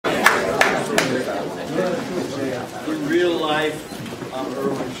life, I'm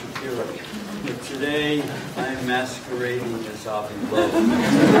Erwin Shapiro. But today, I'm masquerading as Avi Loeb.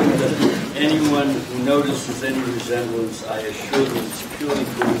 Anyone who notices any resemblance, I assure them it's purely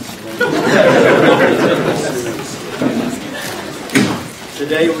coincidental.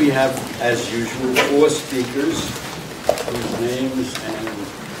 Today we have, as usual, 4 speakers whose names and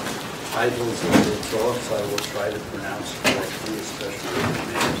titles of their talks I will try to pronounce correctly, especially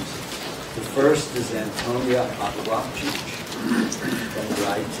their names. The first is Antonija Oklopcic from the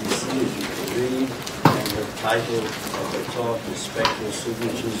ITC, as you can read, and the title of her talk is Spectral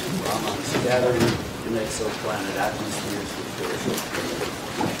Signatures of Raman Scattering in Exoplanet Atmospheres with Exoplanet.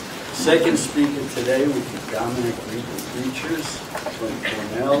 Second speaker today will be Dominik Riechers from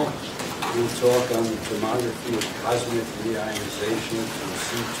Cornell. We'll talk on the tomography of cosmic reionization from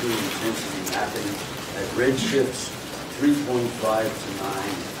C2 intensity mapping at redshifts 3.5 to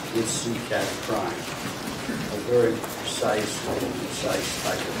 9 with CCAT-prime. A very precise and concise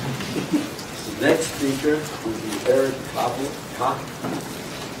title. The next speaker will be Eric Coughlin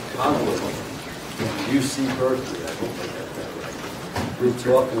from UC Berkeley. I hope I got that right. We'll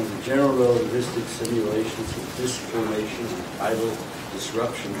talk on the general relativistic simulations of disk formation and tidal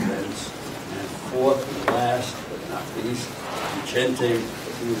disruption events. And fourth and last, but not least, Vicente,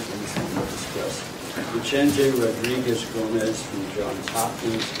 who is recently discussed. Vicente Rodriguez Gomez from Johns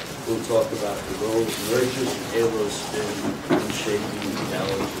Hopkins will talk about the role of mergers and halo spin in shaping the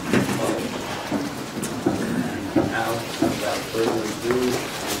galaxy morphology. And now, without further ado,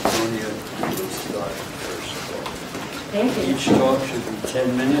 Antonija will start the first talk. Thank you. Each talk should be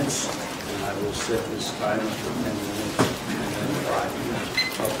 10 minutes, and I will set this timer for 10 minutes, and then 5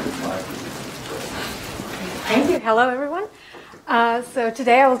 minutes, up to 5 minutes. Thank you. Hello, everyone. So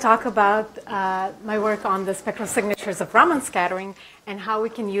today I will talk about my work on the spectral signatures of Raman scattering and how we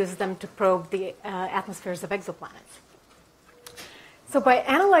can use them to probe the atmospheres of exoplanets. So by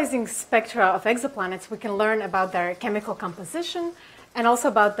analyzing spectra of exoplanets, we can learn about their chemical composition and also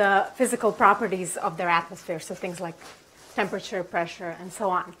about the physical properties of their atmosphere, so things like temperature, pressure, and so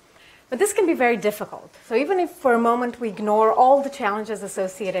on. But this can be very difficult. So even if for a moment we ignore all the challenges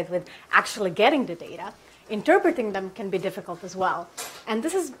associated with actually getting the data, interpreting them can be difficult as well. And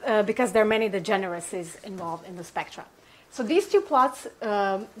this is because there are many degeneracies involved in the spectra. So these 2 plots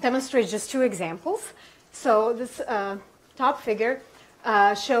demonstrate just 2 examples. So this top figure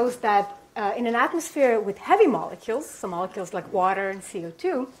shows that in an atmosphere with heavy molecules, so molecules like water and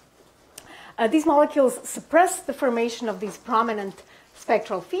CO2, these molecules suppress the formation of these prominent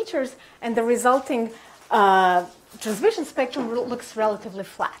spectral features, and the resulting transmission spectrum looks relatively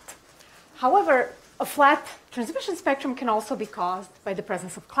flat. However, a flat transmission spectrum can also be caused by the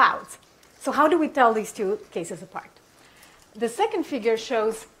presence of clouds. So how do we tell these 2 cases apart? The second figure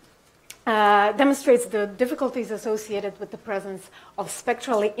demonstrates the difficulties associated with the presence of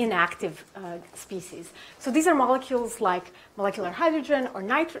spectrally inactive species. So these are molecules like molecular hydrogen or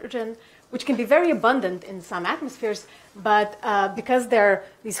nitrogen, which can be very abundant in some atmospheres, but because they're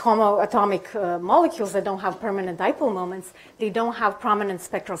these homoatomic molecules that don't have permanent dipole moments, they don't have prominent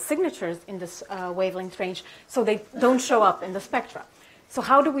spectral signatures in this wavelength range, so they don't show up in the spectra. So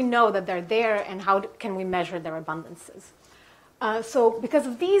how do we know that they're there, and how can we measure their abundances? So because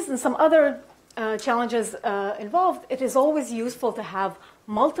of these and some other challenges involved, it is always useful to have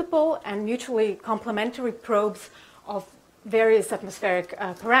multiple and mutually complementary probes of various atmospheric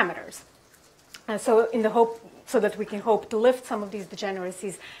parameters. So that we can hope to lift some of these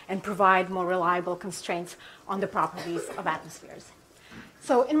degeneracies and provide more reliable constraints on the properties of atmospheres.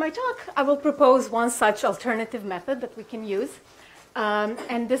 So in my talk, I will propose one such alternative method that we can use.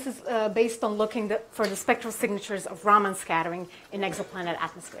 And this is based on looking for the spectral signatures of Raman scattering in exoplanet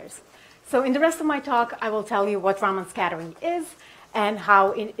atmospheres. So in the rest of my talk, I will tell you what Raman scattering is and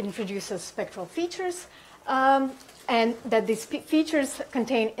how it introduces spectral features, and that these features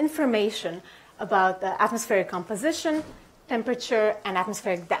contain information about the atmospheric composition, temperature, and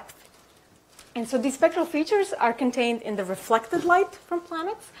atmospheric depth. And so these spectral features are contained in the reflected light from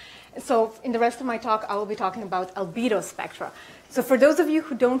planets. So in the rest of my talk, I will be talking about albedo spectra. So for those of you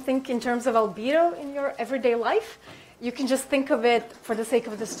who don't think in terms of albedo in your everyday life, you can just think of it, for the sake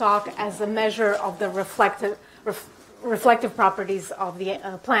of this talk, as a measure of the reflective properties of the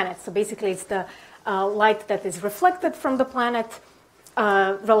planet. So basically, it's the light that is reflected from the planet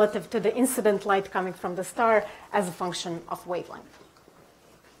relative to the incident light coming from the star as a function of wavelength.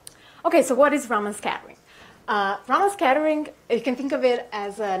 Okay, so what is Raman scattering? Raman scattering, you can think of it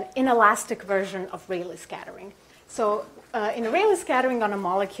as an inelastic version of Rayleigh scattering. So in a Rayleigh scattering on a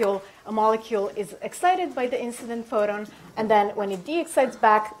molecule is excited by the incident photon, and then when it de-excites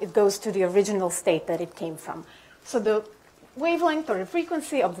back, it goes to the original state that it came from. So the wavelength or the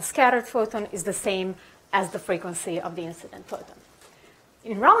frequency of the scattered photon is the same as the frequency of the incident photon.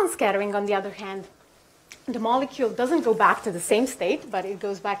 In Raman scattering, on the other hand, the molecule doesn't go back to the same state, but it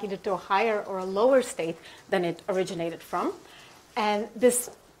goes back either to a higher or a lower state than it originated from. And this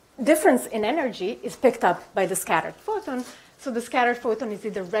difference in energy is picked up by the scattered photon. So the scattered photon is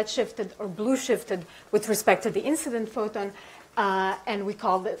either redshifted or blue shifted with respect to the incident photon, and we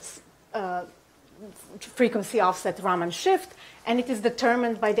call this frequency offset Raman shift, and it is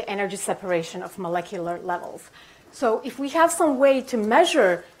determined by the energy separation of molecular levels. So if we have some way to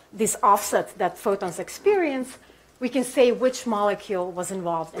measure this offset that photons experience, we can say which molecule was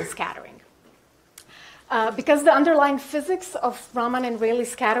involved in scattering. Because the underlying physics of Raman and Rayleigh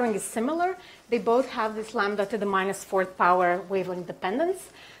scattering is similar, they both have this lambda to the -4th power wavelength dependence.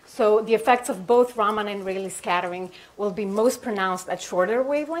 So the effects of both Raman and Rayleigh scattering will be most pronounced at shorter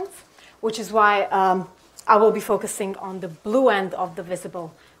wavelengths, which is why I will be focusing on the blue end of the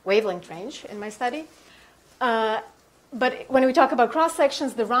visible wavelength range in my study. But when we talk about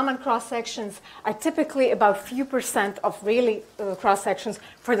cross-sections, the Raman cross-sections are typically about few percent of Rayleigh cross-sections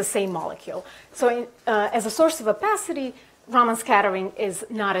for the same molecule. So as a source of opacity, Raman scattering is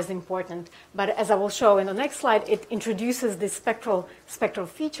not as important. But as I will show in the next slide, it introduces these spectral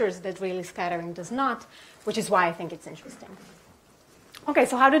features that Rayleigh scattering does not, which is why I think it's interesting. Okay,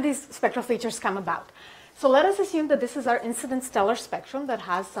 so how do these spectral features come about? So let us assume that this is our incident stellar spectrum that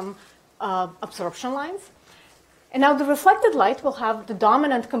has some absorption lines. And now the reflected light will have the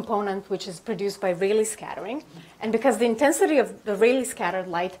dominant component, which is produced by Rayleigh scattering. And because the intensity of the Rayleigh scattered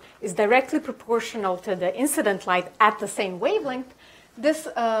light is directly proportional to the incident light at the same wavelength, this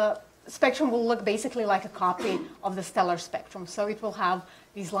spectrum will look basically like a copy of the stellar spectrum. So it will have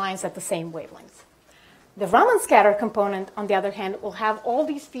these lines at the same wavelengths. The Raman scatter component, on the other hand, will have all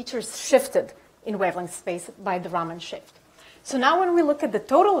these features shifted in wavelength space by the Raman shift. So now when we look at the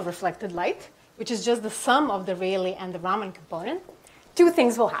total reflected light, which is just the sum of the Rayleigh and the Raman component, two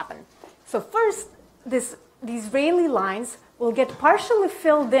things will happen. So first, these Rayleigh lines will get partially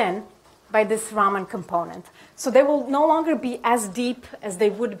filled in by this Raman component. So they will no longer be as deep as they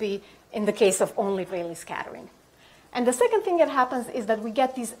would be in the case of only Rayleigh scattering. And the second thing that happens is that we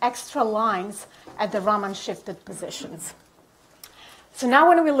get these extra lines at the Raman shifted positions. So now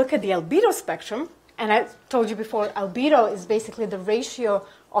when we look at the albedo spectrum, and I told you before, albedo is basically the ratio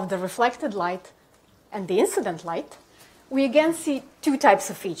of the reflected light and the incident light, we again see two types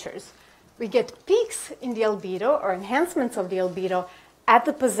of features. We get peaks in the albedo, or enhancements of the albedo, at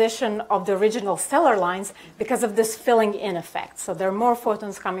the position of the original stellar lines because of this filling in effect. So there are more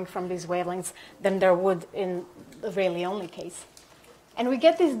photons coming from these wavelengths than there would in the Rayleigh-only case. And we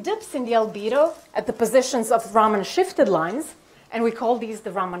get these dips in the albedo at the positions of Raman shifted lines, and we call these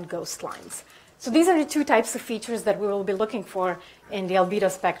the Raman ghost lines. So these are the two types of features that we will be looking for in the albedo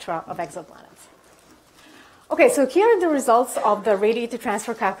spectra of exoplanets. Okay, so here are the results of the radiated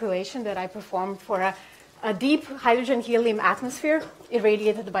transfer calculation that I performed for a deep hydrogen-helium atmosphere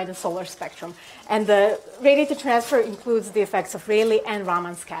irradiated by the solar spectrum. And the radiated transfer includes the effects of Rayleigh and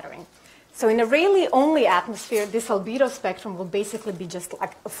Raman scattering. So in a Rayleigh-only atmosphere, this albedo spectrum will basically be just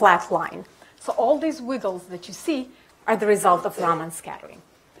like a flat line. So all these wiggles that you see are the result of Raman scattering.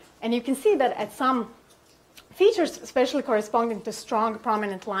 And you can see that at some features, especially corresponding to strong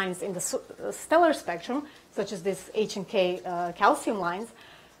prominent lines in the stellar spectrum, such as this H and K calcium lines,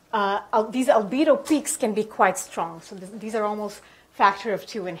 these albedo peaks can be quite strong. So these are almost factor of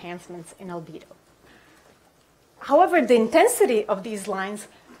 2 enhancements in albedo. However, the intensity of these lines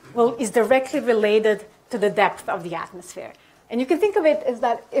is directly related to the depth of the atmosphere. And you can think of it as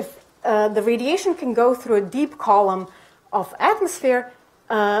that if the radiation can go through a deep column of atmosphere,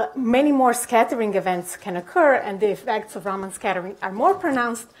 many more scattering events can occur, and the effects of Raman scattering are more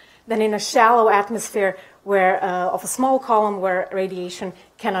pronounced than in a shallow atmosphere of a small column where radiation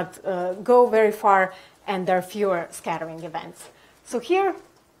cannot go very far and there are fewer scattering events. So here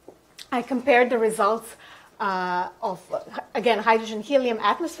I compared the results of, again, hydrogen-helium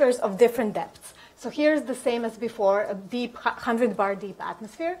atmospheres of different depths. So here's the same as before, a deep 100-bar deep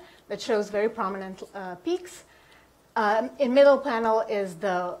atmosphere that shows very prominent peaks. In middle panel is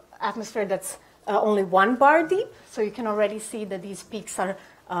the atmosphere that's only 1 bar deep, so you can already see that these peaks are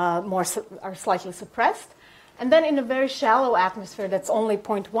slightly suppressed. And then in a very shallow atmosphere that's only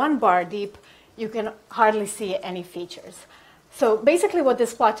 0.1 bar deep, you can hardly see any features. So basically what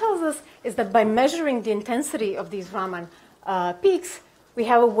this plot tells us is that by measuring the intensity of these Raman peaks, we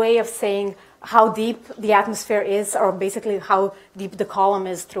have a way of saying how deep the atmosphere is, or basically how deep the column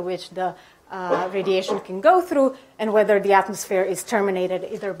is through which the radiation can go through, and whether the atmosphere is terminated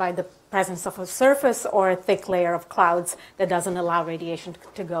either by the presence of a surface or a thick layer of clouds that doesn't allow radiation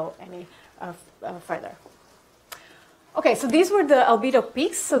to go any further. Okay, so these were the albedo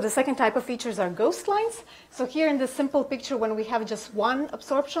peaks. So the second type of features are ghost lines. So here in this simple picture, when we have just one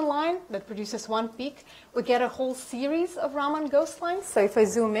absorption line that produces one peak, we get a whole series of Raman ghost lines. So if I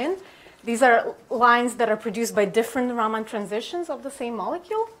zoom in, these are lines that are produced by different Raman transitions of the same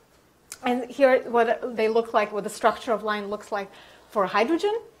molecule. And here, what they look like, what the structure of line looks like for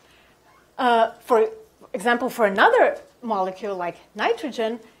hydrogen. For example, for another molecule like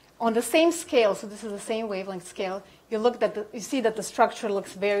nitrogen, on the same scale, so this is the same wavelength scale, you see that the structure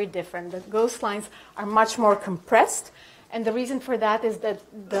looks very different. The ghost lines are much more compressed, and the reason for that is that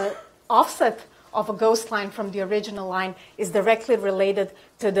the offset of a ghost line from the original line is directly related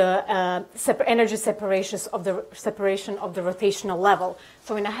to the energy separation of the rotational level.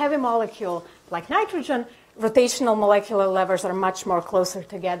 So in a heavy molecule like nitrogen, rotational molecular levels are much more closer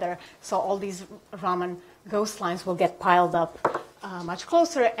together. So all these Raman ghost lines will get piled up much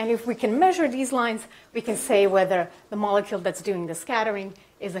closer. And if we can measure these lines, we can say whether the molecule that's doing the scattering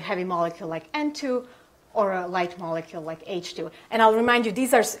is a heavy molecule like N2 or a light molecule like H2. And I'll remind you,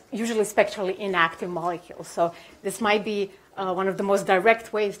 these are usually spectrally inactive molecules. So this might be one of the most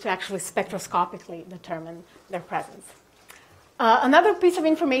direct ways to actually spectroscopically determine their presence. Another piece of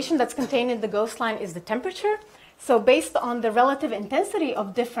information that's contained in the ghost line is the temperature. So based on the relative intensity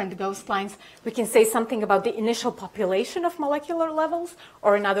of different ghost lines, we can say something about the initial population of molecular levels,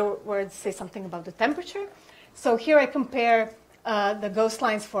 or in other words, say something about the temperature. So here I compare the ghost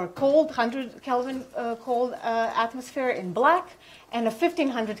lines for cold, 100 Kelvin cold atmosphere in black, and a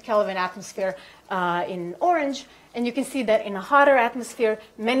 1500 Kelvin atmosphere in orange. And you can see that in a hotter atmosphere,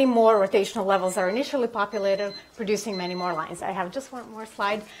 many more rotational levels are initially populated, producing many more lines. I have just one more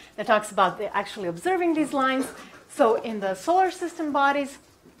slide that talks about actually observing these lines. So in the solar system bodies,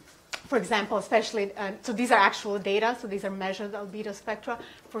 for example, especially, so these are actual data, so these are measured albedo spectra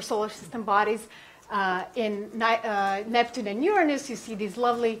for solar system bodies. In Neptune and Uranus, you see these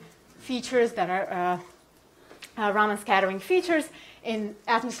lovely features that are Raman scattering features. In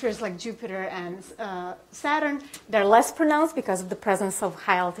atmospheres like Jupiter and Saturn, they're less pronounced because of the presence of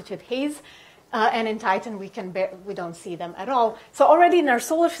high-altitude haze. And in Titan, we don't see them at all. So already in our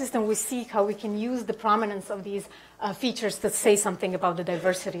solar system, we see how we can use the prominence of these features to say something about the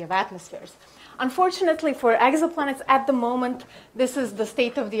diversity of atmospheres. Unfortunately, for exoplanets, at the moment, this is the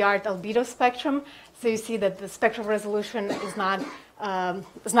state-of-the-art albedo spectrum. So you see that the spectral resolution is not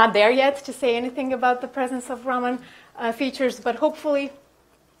there yet to say anything about the presence of Raman features, but hopefully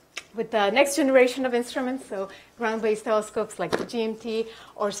with the next generation of instruments, so ground-based telescopes like the GMT,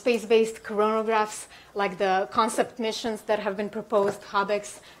 or space-based coronagraphs like the concept missions that have been proposed,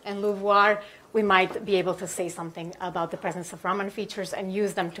 HABEX and LUVOIR, we might be able to say something about the presence of Raman features and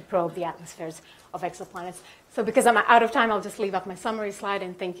use them to probe the atmospheres of exoplanets. So because I'm out of time, I'll just leave up my summary slide,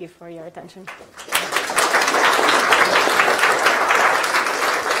 and thank you for your attention.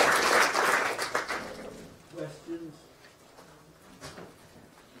 Questions?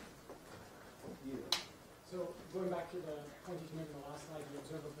 So going back to the point you made in the last slide, the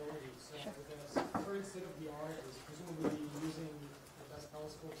observability. So Sure. the current state of the art is presumably using the best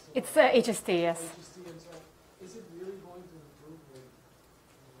telescopes. It's HST, yes. HST, and so is it really going to improve with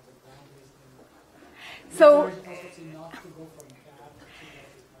the ground-based thing? So Telescopes enough to go from CAD to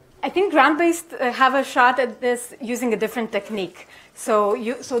I think ground-based have a shot at this using a different technique. So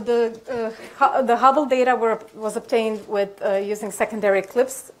the Hubble data was obtained with using secondary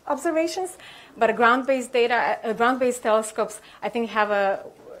eclipse observations, but ground-based telescopes, I think, have a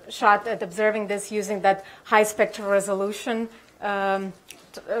shot at observing this using that high spectral resolution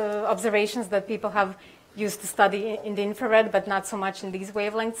observations that people have used to study in the infrared, but not so much in these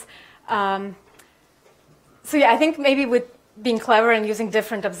wavelengths. So yeah, I think maybe with being clever and using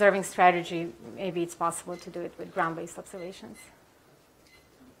different observing strategy, maybe it's possible to do it with ground-based observations.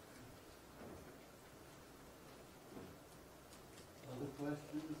 Other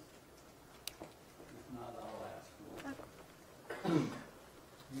questions? If not, I'll ask one.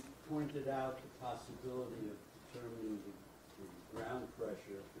 You pointed out the possibility of determining the ground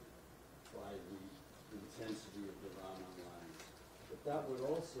pressure by the intensity of the Raman lines. But that would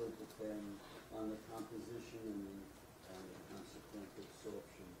also depend on the composition and the consequent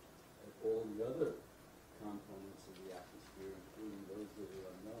absorption of all the other components of the atmosphere, including those that are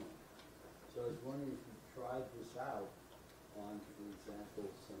unknown. So I was wondering if you tried this out on, for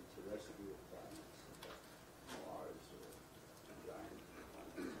example, some terrestrial planets, Mars or giant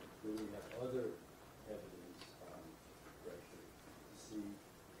planets, where we have other evidence on pressure to see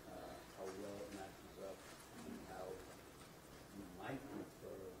how well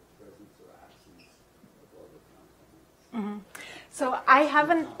So I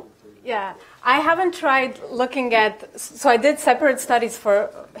haven't, yeah, I haven't tried looking at, so I did separate studies for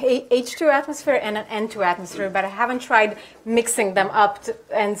H2 atmosphere and an N2 atmosphere, but I haven't tried mixing them up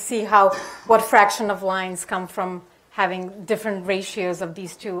and see what fraction of lines come from having different ratios of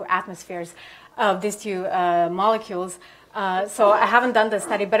these two atmospheres, of these two molecules. So I haven't done the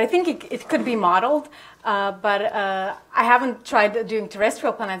study, but I think it could be modeled. But I haven't tried doing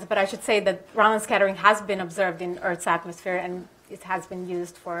terrestrial planets, but I should say that Raman scattering has been observed in Earth's atmosphere, and it has been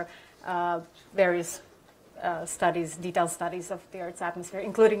used for various studies, detailed studies of the Earth's atmosphere,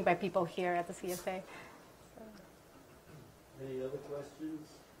 including by people here at the CSA. Any other questions?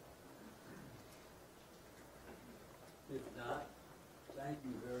 If not, thank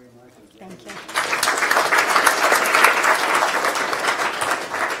you very much again. Thank you.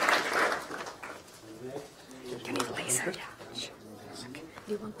 You need a laser, yeah. Okay.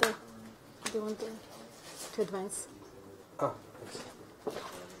 Do you want to advance? Oh.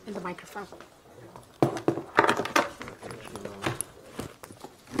 In the microphone.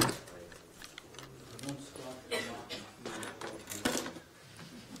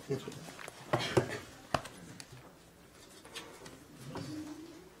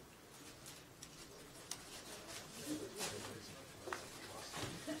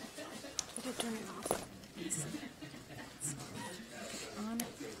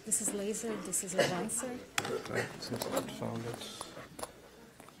 This is laser, this is advancer.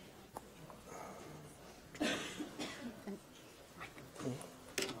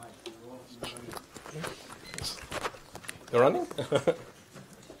 You're running?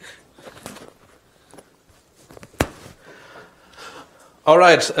 All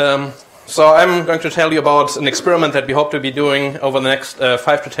right. So I'm going to tell you about an experiment that we hope to be doing over the next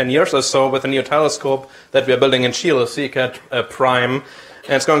 5 to 10 years or so with a new telescope that we are building in Chile, CCAT-prime.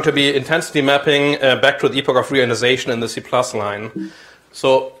 And it's going to be intensity mapping back to the epoch of reionization in the C+ line.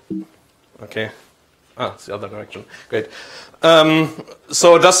 So, okay. It's the other direction. Great.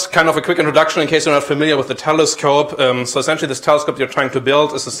 So just kind of a quick introduction in case you're not familiar with the telescope. So essentially this telescope you're trying to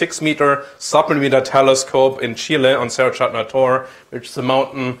build is a 6-meter submillimeter telescope in Chile on Cerro Chacnator, which is a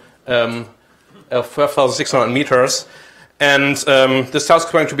mountain of 12,600 meters. And this telescope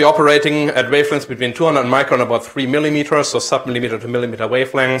is going to be operating at wavelengths between 200 micron and about 3 millimeters, so sub-millimeter to millimeter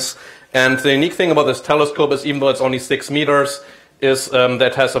wavelengths. And the unique thing about this telescope is even though it's only 6 meters, is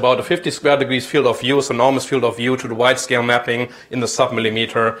that has about a 50 square degrees field of view, so enormous field of view to the wide scale mapping in the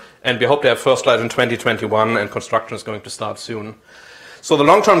sub-millimeter. And we hope to have first light in 2021, and construction is going to start soon. So the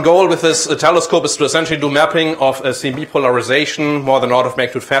long-term goal with this telescope is to essentially do mapping of CMB polarization more than an order of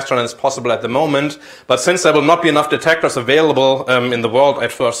magnitude faster than is possible at the moment. But since there will not be enough detectors available in the world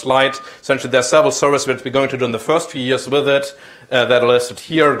at first light, essentially there are several surveys which we're going to do in the first few years with it that are listed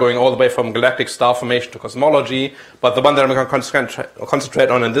here, going all the way from galactic star formation to cosmology. But the one that I'm going to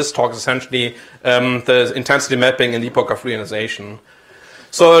concentrate on in this talk is essentially the intensity mapping in the epoch of reionization.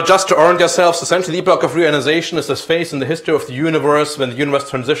 So just to orient yourselves, essentially the epoch of reionization is this phase in the history of the universe when the universe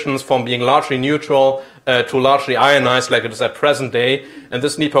transitions from being largely neutral to largely ionized like it is at present day. And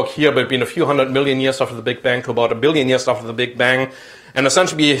this epoch here between a few 100 million years after the Big Bang to about 1 billion years after the Big Bang. And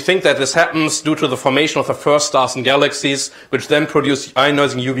essentially we think that this happens due to the formation of the first stars and galaxies, which then produce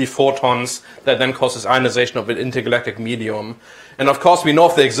ionizing UV photons that then causes ionization of an intergalactic medium. And of course we know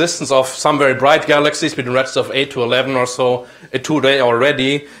of the existence of some very bright galaxies between redshifts of 8 to 11 or so today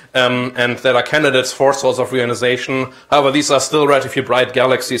already, and that are candidates for source of reionization. However, these are still relatively bright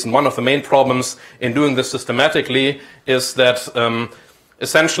galaxies, and one of the main problems in doing this systematically is that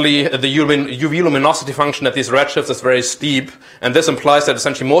essentially the UV luminosity function at these redshifts is very steep, and this implies that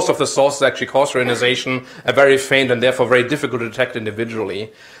essentially most of the sources actually cause reionization are very faint and therefore very difficult to detect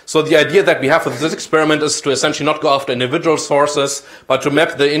individually. So the idea that we have with this experiment is to essentially not go after individual sources, but to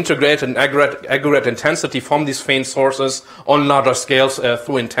map the integrated and aggregate intensity from these faint sources on larger scales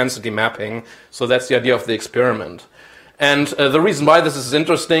through intensity mapping. So that's the idea of the experiment. And the reason why this is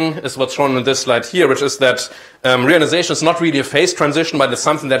interesting is what's shown in this slide here, which is that reionization is not really a phase transition, but it's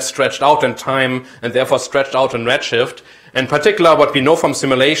something that's stretched out in time and therefore stretched out in redshift. In particular, what we know from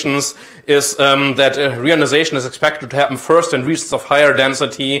simulations is that reionization is expected to happen first in regions of higher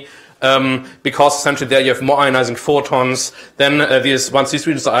density, because essentially there you have more ionizing photons. Then once these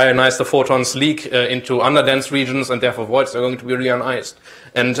regions are ionized, the photons leak into underdense regions, and therefore voids are going to be reionized.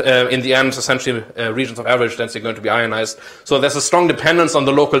 And in the end, essentially regions of average density are going to be ionized. So there's a strong dependence on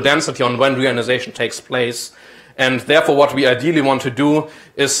the local density on when reionization takes place. And therefore, what we ideally want to do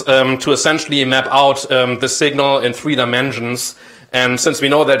is to essentially map out the signal in 3 dimensions. And since we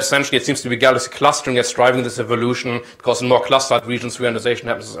know that essentially it seems to be galaxy clustering that's driving this evolution, because in more clustered regions, reionization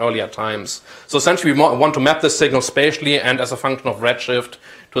happens at earlier times. So essentially we want to map this signal spatially and as a function of redshift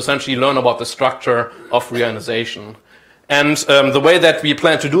to essentially learn about the structure of reionization. And the way that we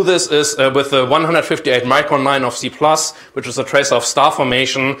plan to do this is with the 158 micron line of C+, which is a tracer of star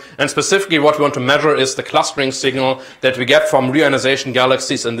formation. And specifically what we want to measure is the clustering signal that we get from reionization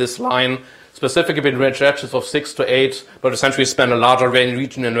galaxies in this line, specifically between redshifts of 6 to 8, but essentially spend a larger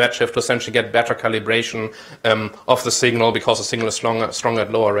region in redshift to essentially get better calibration of the signal, because the signal is stronger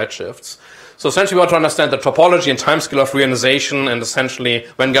at lower redshifts. So essentially we want to understand the topology and timescale of reionization, and essentially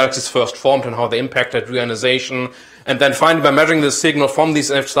when galaxies first formed and how they impacted reionization. And then finally, by measuring the signal from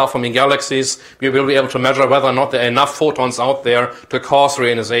these star-forming galaxies, we will be able to measure whether or not there are enough photons out there to cause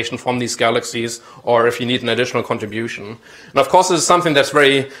reionization from these galaxies, or if you need an additional contribution. And of course, this is something that's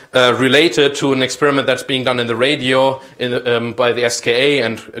very related to an experiment that's being done in the radio by the SKA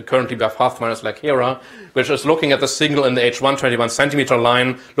and currently by pathfinders like Hera, which is looking at the signal in the H1 21 centimeter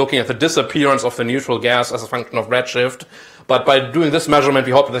line, looking at the disappearance of the neutral gas as a function of redshift. But by doing this measurement,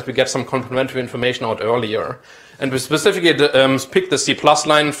 we hope that we get some complementary information out earlier. And we specifically picked the C+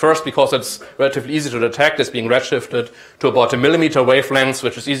 line first because it's relatively easy to detect as being redshifted to about 1 millimeter wavelengths,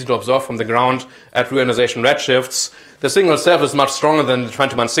 which is easy to observe from the ground at reionization redshifts. The signal itself is much stronger than the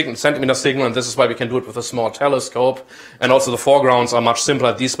 21 centimeter signal, and this is why we can do it with a small telescope. And also the foregrounds are much simpler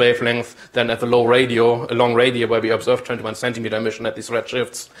at these wavelengths than at the long radio, where we observe 21 centimeter emission at these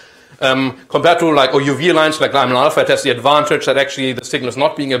redshifts. Compared to like UV lines like Raman alpha, it has the advantage that actually the signal is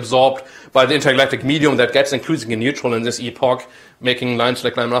not being absorbed by the intergalactic medium that gets increasingly neutral in this epoch, making lines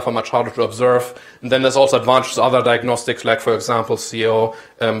like Raman alpha much harder to observe. And then there's also advantages to other diagnostics, like for example CO,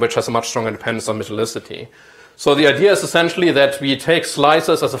 which has a much stronger dependence on metallicity. So the idea is essentially that we take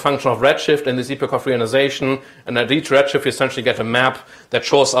slices as a function of redshift in this epoch of reionization, and at each redshift we essentially get a map that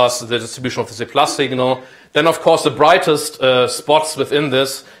shows us the distribution of the C+ signal. Then of course the brightest spots within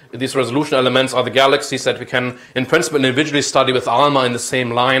these resolution elements are the galaxies that we can in principle individually study with ALMA in the same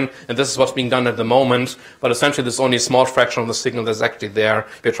line, and this is what's being done at the moment, but essentially there's only a small fraction of the signal that's actually there.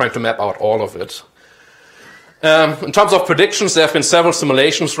 We're trying to map out all of it. In terms of predictions, there have been several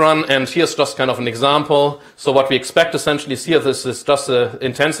simulations run, and here's just kind of an example. So what we expect essentially here, this is just the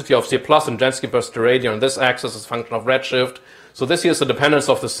intensity of C+ in Jansky per steradian, and this axis is a function of redshift. So this here is the dependence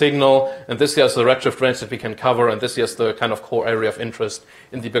of the signal, and this here is the redshift range that we can cover, and this here is the kind of core area of interest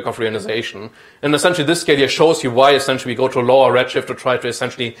in the epoch of reionization. And essentially this scale here shows you why essentially we go to a lower redshift to try to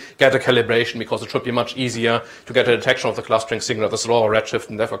essentially get a calibration, because it should be much easier to get a detection of the clustering signal at this lower redshift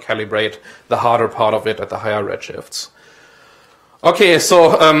and therefore calibrate the harder part of it at the higher redshifts. Okay,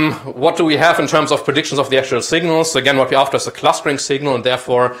 so what do we have in terms of predictions of the actual signals? So again, what we're after is a clustering signal, and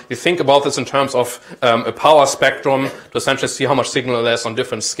therefore you think about this in terms of a power spectrum to essentially see how much signal there is on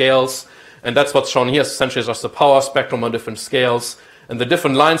different scales. And that's what's shown here, essentially just the power spectrum on different scales. And the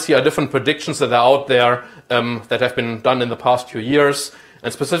different lines here are different predictions that are out there that have been done in the past few years.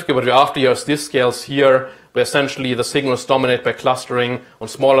 And specifically what we're after here is these scales here, where essentially the signal is dominated by clustering. On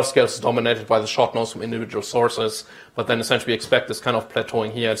smaller scales, it's dominated by the short noise from individual sources. But then essentially we expect this kind of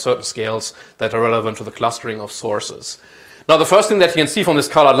plateauing here at certain scales that are relevant to the clustering of sources. Now, the first thing that you can see from these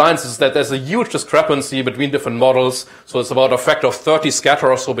colored lines is that there's a huge discrepancy between different models. So it's about a factor of 30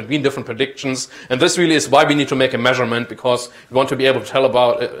 scatter or so between different predictions. And this really is why we need to make a measurement, because we want to be able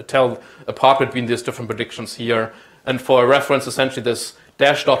to tell apart between these different predictions here. And for reference, essentially this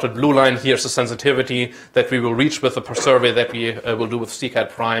dash dotted blue line here is the sensitivity that we will reach with the survey that we will do with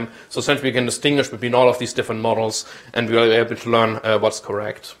CCAT-prime. So essentially we can distinguish between all of these different models, and we will be able to learn what's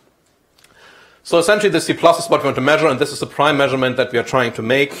correct. So essentially the C+ is what we want to measure, and this is the prime measurement that we are trying to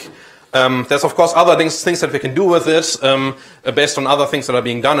make. There's of course other things that we can do with it based on other things that are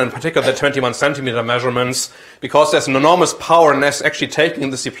being done, in particular the 21 centimeter measurements, because there's an enormous power in actually taking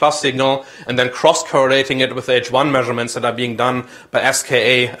the C+ signal and then cross-correlating it with the H1 measurements that are being done by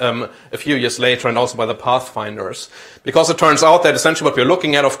SKA a few years later, and also by the pathfinders. Because it turns out that essentially what we're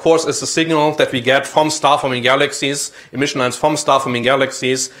looking at, of course, is the signal that we get from star-forming galaxies, emission lines from star-forming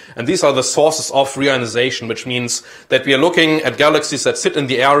galaxies, and these are the sources of reionization, which means that we are looking at galaxies that sit in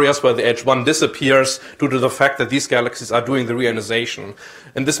the areas where the H1 disappears due to the fact that these galaxies are doing the reionization.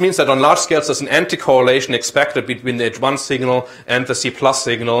 And this means that on large scales there's an anti-correlation expected between the H1 signal and the C+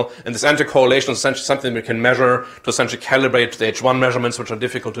 signal, and this anti-correlation is essentially something we can measure to essentially calibrate the H1 measurements, which are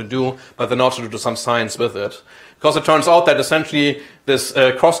difficult to do, but then also to do some science with it. Because it turns out that essentially this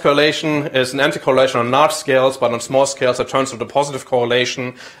cross-correlation is an anti-correlation on large scales, but on small scales it turns into a positive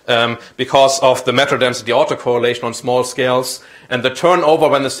correlation because of the matter density autocorrelation on small scales. And the turnover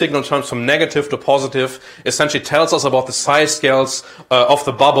when the signal terms from negative to positive essentially tells us about the size scales of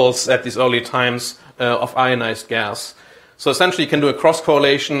the bubbles at these early times of ionized gas. So essentially you can do a cross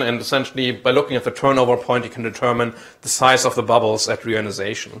correlation, and essentially by looking at the turnover point you can determine the size of the bubbles at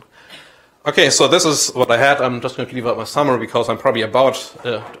reionization. Okay, so this is what I had. I'm just going to leave out my summary because I'm probably about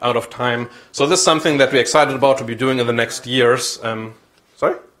out of time. So this is something that we're excited about to be doing in the next years.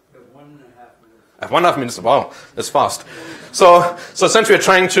 Sorry? 1.5 minutes. Wow, that's fast. So essentially we're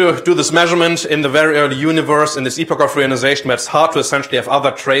trying to do this measurement in the very early universe, in this epoch of reionization, but it's hard to essentially have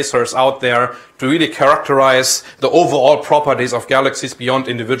other tracers out there to really characterize the overall properties of galaxies beyond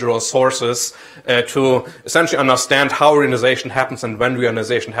individual sources, to essentially understand how reionization happens and when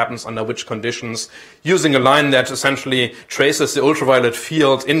reionization happens, under which conditions, using a line that essentially traces the ultraviolet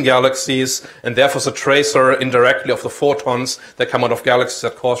field in galaxies, and therefore is a tracer indirectly of the photons that come out of galaxies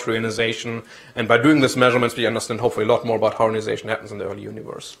that cause reionization. And by doing these measurements, we understand hopefully a lot more about how reionization happens in the early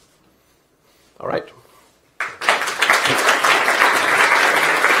universe. All right. Before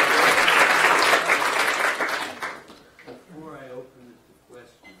I open it to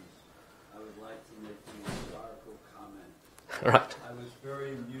questions, I would like to make an historical comment. All right. I was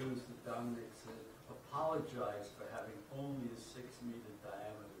very amused that Dominik said, apologize for having only a 6-meter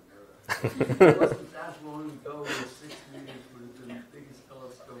diameter mirror. It wasn't that long ago when 6 meters would have been the biggest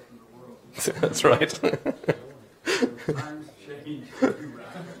telescope in the world. That's right. Times change very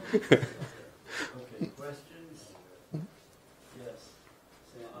rapidly. Okay, questions? Yes.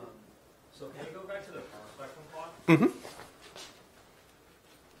 So can you go back to the power spectrum plot? Mm-hmm.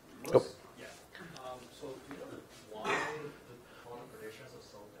 Oh. Yeah. So do you know why the quantum predictions are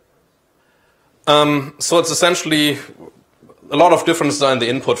so different? So it's essentially a lot of differences are in the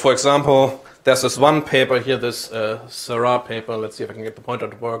input. For example, there's this one paper here, this Sarah paper, let's see if I can get the pointer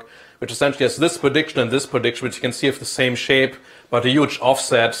to work, which essentially has this prediction and this prediction, which you can see have the same shape, but a huge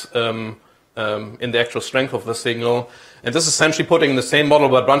offset in the actual strength of the signal. And this is essentially putting in the same model,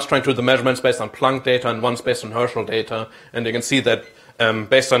 but one's trying to do the measurements based on Planck data and one's based on Herschel data. And you can see that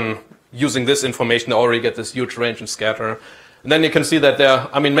based on using this information, they already get this huge range and scatter. And then you can see that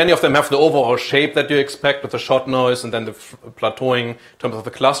many of them have the overall shape that you expect with the shot noise and then the plateauing in terms of the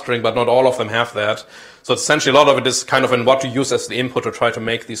clustering, but not all of them have that. So essentially a lot of it is kind of in what you use as the input to try to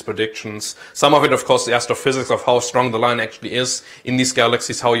make these predictions. Some of it, of course, the astrophysics of how strong the line actually is in these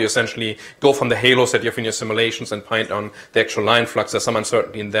galaxies, how you essentially go from the halos that you have in your simulations and find on the actual line flux. There's some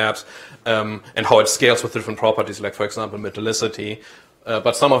uncertainty in that, and how it scales with different properties, like, for example, metallicity.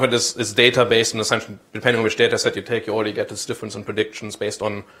 But some of it is data-based, and essentially, depending on which data set you take, you already get this difference in predictions based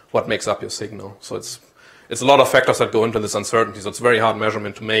on what makes up your signal. So it's a lot of factors that go into this uncertainty. So it's a very hard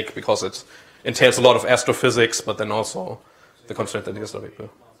measurement to make because it entails a lot of astrophysics, but then also the constraint that is available.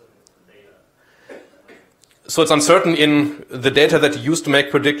 So it's uncertain in the data that you use to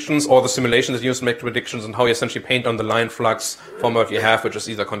make predictions or the simulations that you use to make predictions, and how you essentially paint on the line flux from what you have, which is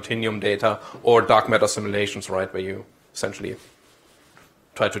either continuum data or dark matter simulations, right, where you essentially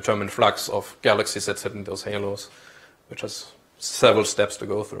try to determine flux of galaxies that sit in those halos, which has several steps to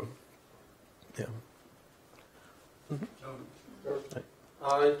go through. Yeah. You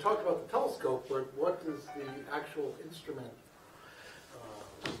talked about the telescope, but what is the actual instrument?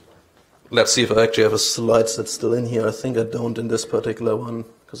 Let's see if I actually have a slide that's still in here. I think I don't in this particular one,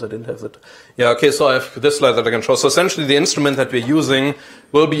 because I didn't have it. Yeah, okay, so I have this slide that I can show. So essentially the instrument that we're using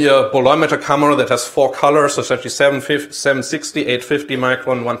will be a bolometer camera that has 4 colors, so essentially 760, 850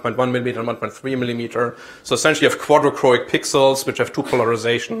 micron, 1.1 millimeter, and 1.3 millimeter. So essentially you have quadrochroic pixels, which have 2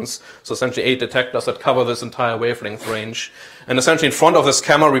 polarizations. So essentially 8 detectors that cover this entire wavelength range. And essentially in front of this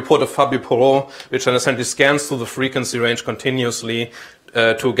camera we put a Fabio-Perot, which then essentially scans through the frequency range continuously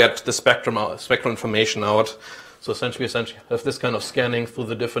to get the spectral information out. So essentially we have this kind of scanning through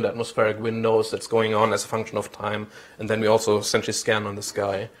the different atmospheric windows that's going on as a function of time. And then we also essentially scan on the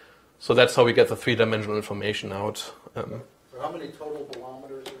sky. So that's how we get the 3-dimensional information out. So how many total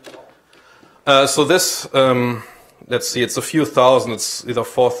bolometers are involved? So this, let's see, it's a few thousand. It's either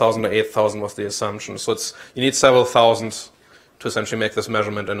 4,000 or 8,000 was the assumption. So you need several thousand to essentially make this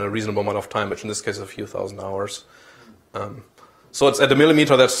measurement in a reasonable amount of time, which in this case is a few thousand hours. So it's at a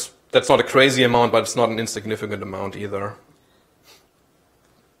millimeter, that's not a crazy amount, but it's not an insignificant amount either.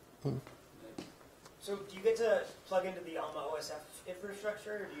 So do you get to plug into the ALMA OSF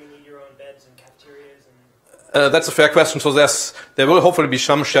infrastructure, or do you need your own beds and cafeterias? That's a fair question. So there will hopefully be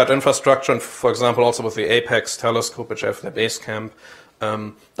some shared infrastructure, and for example, also with the Apex telescope, which I have their base camp.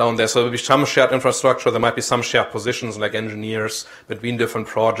 down there. So there will be some shared infrastructure. There might be some shared positions like engineers between different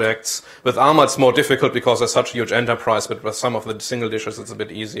projects. With ARMA, it's more difficult because there's such a huge enterprise, but with some of the single dishes, it's a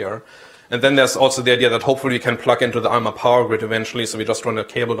bit easier. And then there's also the idea that hopefully we can plug into the ARMA power grid eventually. So we just run a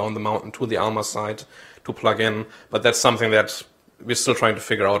cable down the mountain to the ARMA site to plug in. But that's something that we're still trying to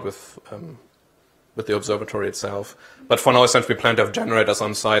figure out with the observatory itself. But for now, essentially, we plan to have generators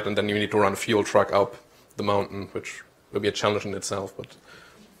on site, and then you need to run a fuel truck up the mountain, which will be a challenge in itself, but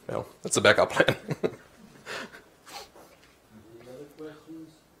well, that's a backup plan. Any other questions?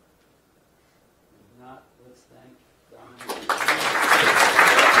 If not, let's thank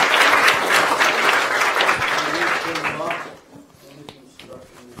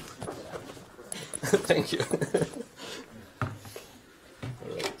Dominik. Thank you.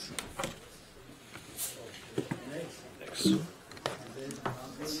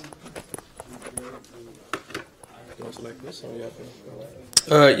 Like this, or you have to...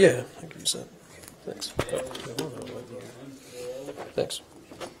 yeah, I can use that. Thanks. Thanks.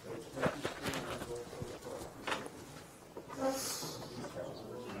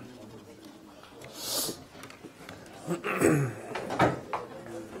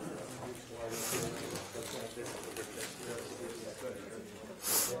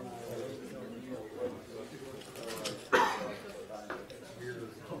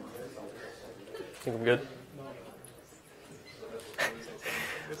 Think I'm good?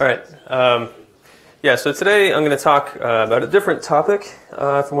 All right. Yeah, so today I'm going to talk about a different topic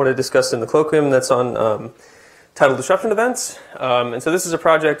from what I discussed in the colloquium. That's on tidal disruption events. And so this is a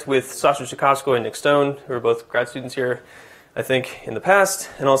project with Sasha Chikosko and Nick Stone, who are both grad students here, I think, in the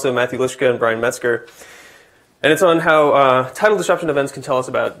past, and also Matthew Lischka and Brian Metzger. And it's on how tidal disruption events can tell us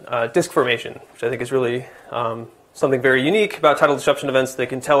about disk formation, which I think is really something very unique about tidal disruption events. They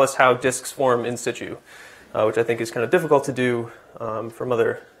can tell us how disks form in situ, which I think is kind of difficult to do from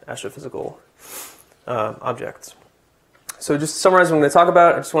other astrophysical objects. So just to summarize what I'm going to talk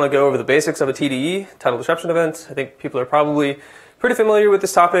about, I just want to go over the basics of a TDE, tidal disruption event. I think people are probably pretty familiar with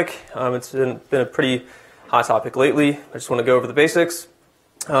this topic. It's been a pretty hot topic lately. I just want to go over the basics.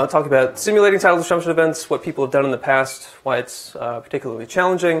 Talk about simulating tidal disruption events, what people have done in the past, why it's particularly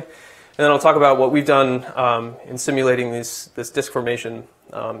challenging. And then I'll talk about what we've done in simulating this disk formation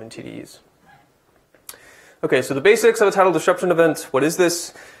in TDEs. Okay, so the basics of a tidal disruption event, what is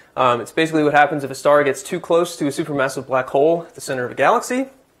this? It's basically what happens if a star gets too close to a supermassive black hole at the center of a galaxy.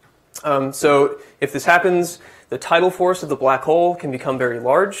 So if this happens, the tidal force of the black hole can become very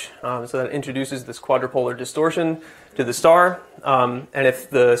large. So that introduces this quadrupolar distortion to the star. And if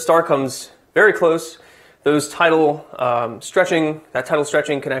the star comes very close, those tidal stretching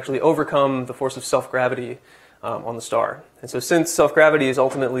can actually overcome the force of self-gravity on the star. And so since self-gravity is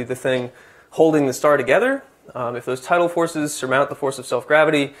ultimately the thing holding the star together, if those tidal forces surmount the force of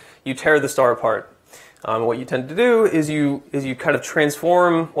self-gravity, you tear the star apart. What you tend to do is you kind of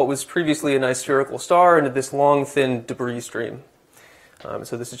transform what was previously a nice spherical star into this long, thin debris stream.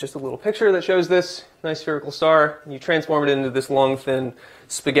 So this is just a little picture that shows this nice spherical star, and you transform it into this long, thin,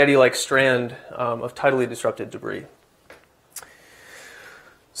 spaghetti-like strand of tidally disrupted debris.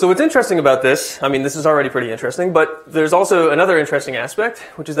 So what's interesting about this, I mean, this is already pretty interesting, but there's also another interesting aspect,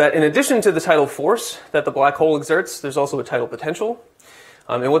 which is that in addition to the tidal force that the black hole exerts, there's also a tidal potential.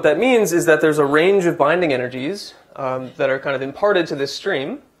 And what that means is that there's a range of binding energies that are kind of imparted to this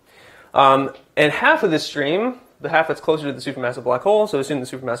stream. And half of this stream, the half that's closer to the supermassive black hole, so assume the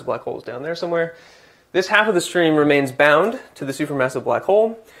supermassive black hole is down there somewhere, this half of the stream remains bound to the supermassive black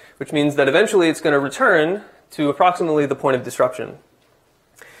hole, which means that eventually it's going to return to approximately the point of disruption.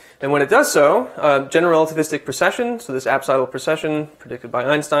 And when it does so, general relativistic precession, so this apsidal precession predicted by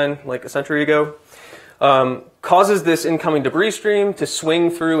Einstein like a century ago, causes this incoming debris stream to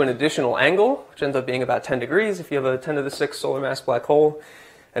swing through an additional angle, which ends up being about 10 degrees if you have a 10 to the 6 solar mass black hole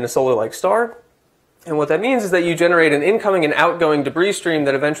and a solar-like star. And what that means is that you generate an incoming and outgoing debris stream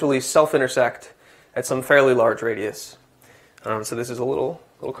that eventually self-intersect at some fairly large radius. So this is a little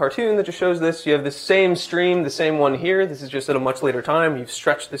cartoon that just shows this. You have this same stream, the same one here. This is just at a much later time. You've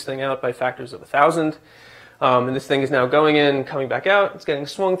stretched this thing out by factors of 1,000. And this thing is now going in, coming back out. It's getting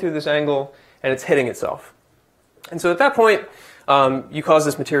swung through this angle, and it's hitting itself. And so at that point, you cause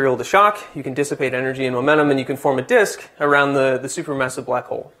this material to shock. You can dissipate energy and momentum, and you can form a disk around the supermassive black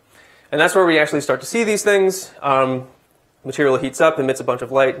hole. And that's where we actually start to see these things. Material heats up, emits a bunch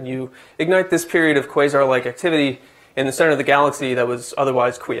of light, and you ignite this period of quasar-like activity in the center of the galaxy that was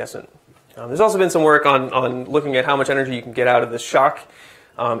otherwise quiescent. There's also been some work on looking at how much energy you can get out of this shock.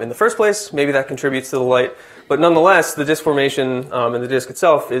 in the first place. Maybe that contributes to the light. But nonetheless, the disk formation in the disk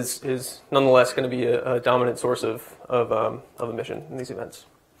itself is nonetheless going to be a dominant source of emission in these events.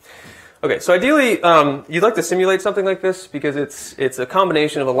 Okay, so ideally, you'd like to simulate something like this because it's a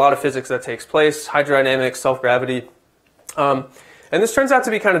combination of a lot of physics that takes place, hydrodynamics, self-gravity. And this turns out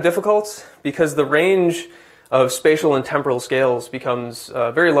to be kind of difficult because the range of spatial and temporal scales becomes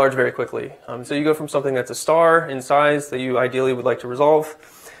very large very quickly. So you go from something that's a star in size that you ideally would like to resolve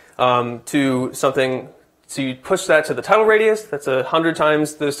to something, so you push that to the tidal radius, that's 100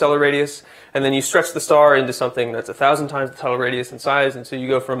 times the stellar radius, and then you stretch the star into something that's 1,000 times the tidal radius in size, and so you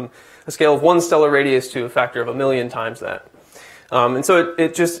go from a scale of 1 stellar radius to a factor of 1,000,000 times that. And so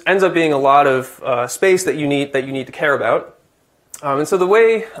it just ends up being a lot of space that you need to care about. And so the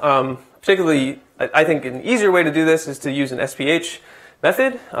way, particularly, I think an easier way to do this is to use an SPH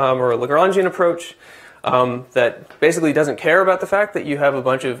method or a Lagrangian approach that basically doesn't care about the fact that you have a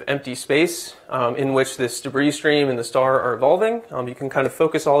bunch of empty space in which this debris stream and the star are evolving. You can kind of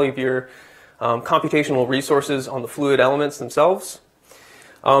focus all of your computational resources on the fluid elements themselves.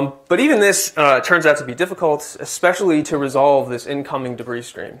 But even this turns out to be difficult, especially to resolve this incoming debris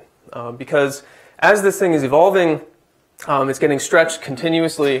stream. Because as this thing is evolving, it's getting stretched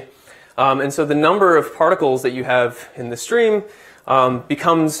continuously. And so the number of particles that you have in the stream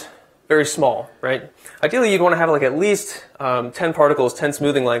becomes very small, right? Ideally, you'd want to have like at least 10 particles, 10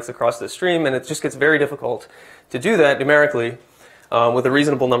 smoothing lengths across the stream, and it just gets very difficult to do that numerically with a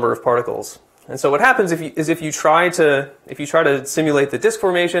reasonable number of particles. And so what happens if you try to simulate the disk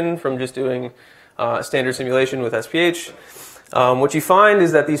formation from just doing a standard simulation with SPH, what you find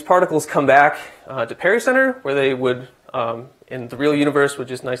is that these particles come back to pericenter, where they would, in the real universe, would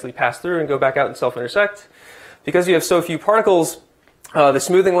just nicely pass through and go back out and self-intersect. Because you have so few particles, the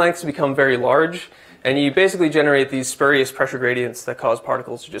smoothing lengths become very large, and you basically generate these spurious pressure gradients that cause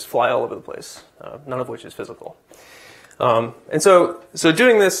particles to just fly all over the place, none of which is physical. And so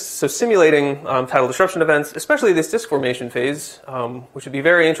doing this, so simulating tidal disruption events, especially this disk formation phase, which would be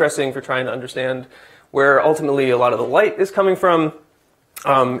very interesting for trying to understand where ultimately a lot of the light is coming from,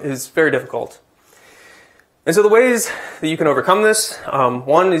 is very difficult. And so the ways that you can overcome this,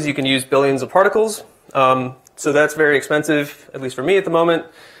 one is you can use billions of particles. So that's very expensive, at least for me at the moment.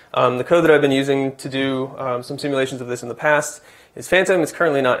 The code that I've been using to do some simulations of this in the past is Phantom. It's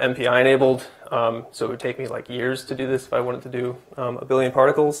currently not MPI enabled, so it would take me like years to do this if I wanted to do a billion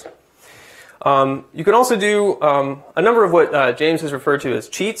particles. You can also do a number of what James has referred to as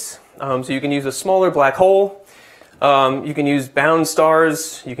cheats. So you can use a smaller black hole. You can use bound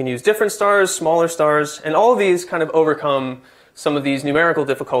stars. You can use different stars, smaller stars, and all of these kind of overcome some of these numerical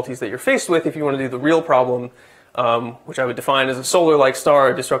difficulties that you're faced with if you want to do the real problem, which I would define as a solar-like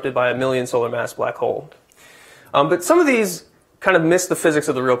star disrupted by a 1,000,000 solar mass black hole. But some of these kind of miss the physics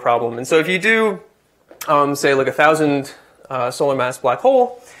of the real problem. And so if you do, say, like 1,000 solar mass black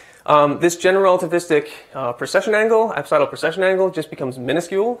hole, this general relativistic precession angle, apsidal precession angle, just becomes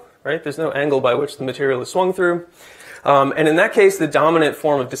minuscule, right? There's no angle by which the material is swung through. And in that case, the dominant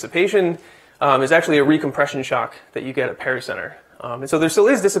form of dissipation is actually a recompression shock that you get at pericenter. And so there still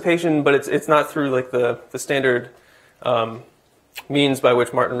is dissipation, but it's not through like the standard means by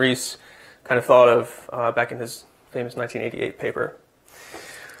which Martin Rees kind of thought of back in his famous 1988 paper.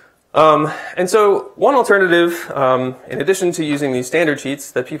 And so one alternative, in addition to using these standard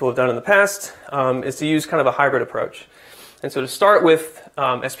cheats that people have done in the past, is to use kind of a hybrid approach. And so to start with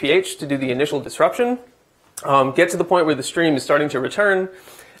SPH to do the initial disruption, get to the point where the stream is starting to return,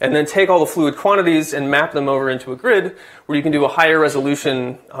 and then take all the fluid quantities and map them over into a grid where you can do a higher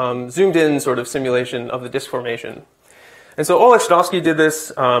resolution, zoomed in sort of simulation of the disk formation. And so Oleg Shadovsky did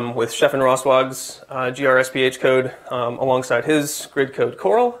this with Stefan Roswag's GRSPH code alongside his grid code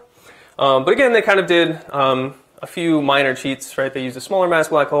Coral. But again, they kind of did a few minor cheats, right? They used a smaller mass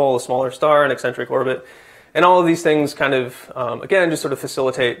black hole, a smaller star, an eccentric orbit. And all of these things kind of, again, just sort of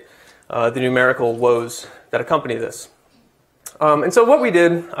facilitate the numerical woes that accompany this. And so what we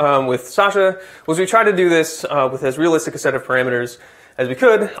did with Sasha was we tried to do this with as realistic a set of parameters as we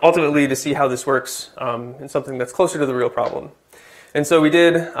could, ultimately to see how this works in something that's closer to the real problem. And so we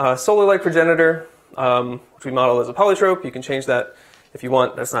did a solar-like progenitor, which we modeled as a polytrope. You can change that if you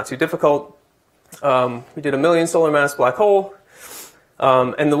want. That's not too difficult. We did a 1,000,000 solar mass black hole.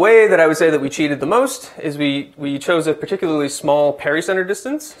 And the way that I would say that we cheated the most is we chose a particularly small pericenter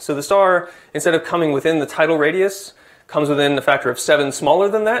distance. So the star, instead of coming within the tidal radius, comes within a factor of 7 smaller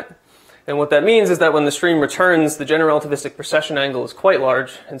than that. And what that means is that when the stream returns, the general relativistic precession angle is quite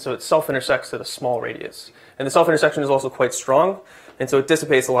large, and so it self-intersects at a small radius. And the self-intersection is also quite strong, and so it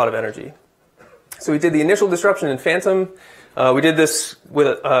dissipates a lot of energy. So we did the initial disruption in Phantom We did this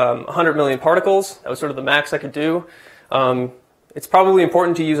with 100 million particles. That was sort of the max I could do. It's probably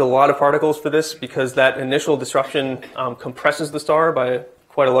important to use a lot of particles for this because that initial disruption compresses the star by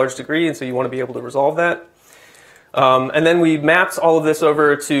quite a large degree, and so you want to be able to resolve that. And then we mapped all of this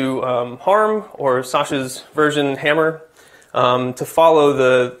over to HARM, or Sasha's version Hammer, to follow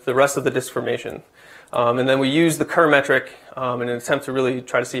the rest of the disk formation. And then we use the Kerr metric in an attempt to really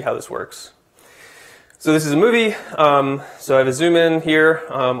try to see how this works. So this is a movie. So I have a zoom in here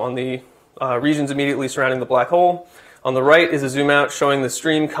on the regions immediately surrounding the black hole. On the right is a zoom out showing the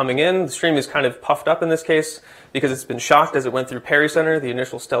stream coming in. The stream is kind of puffed up in this case because it's been shocked as it went through pericenter, the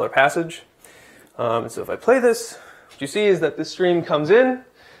initial stellar passage. And so if I play this, what you see is that this stream comes in,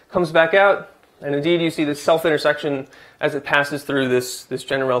 comes back out, and indeed you see this self-intersection as it passes through this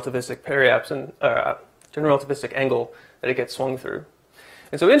general relativistic periapse general relativistic angle that it gets swung through.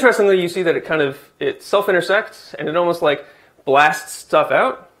 And so interestingly, you see that it self-intersects and it almost like blasts stuff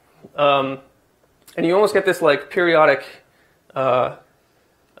out. And you almost get this like periodic kind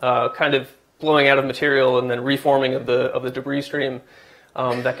of blowing out of material and then reforming of the debris stream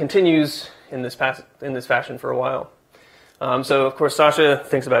that continues in this fashion for a while. So of course Sasha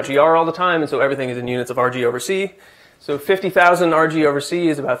thinks about GR all the time, and so everything is in units of RG over C. So 50,000 RG over C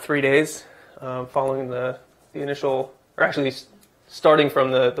is about 3 days following the initial, or actually starting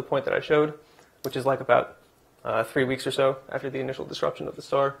from the point that I showed, which is like about 3 weeks or so after the initial disruption of the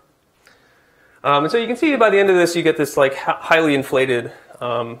star. And so you can see by the end of this, you get this like highly inflated,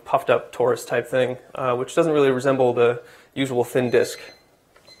 puffed up torus type thing, which doesn't really resemble the usual thin disk.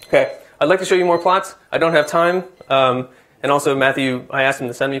 Okay, I'd like to show you more plots. I don't have time. And also Matthew, I asked him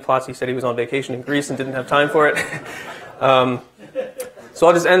to send me plots. He said he was on vacation in Greece and didn't have time for it. So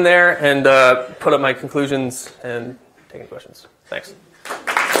I'll just end there and put up my conclusions and take any questions. Thanks.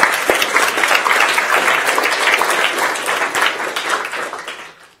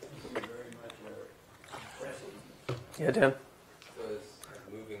 Yeah, Dan. So has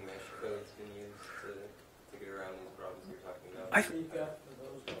moving mesh codes been used to get around these problems you're talking about?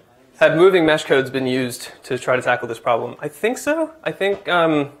 Have moving mesh codes been used to try to tackle this problem? I think so. I think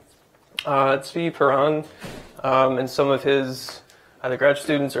Tzvi Paran and some of his either grad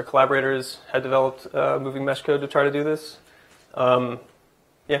students or collaborators had developed moving mesh code to try to do this. Yeah,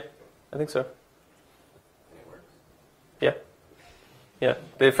 I think so. And it works? Yeah. Yeah,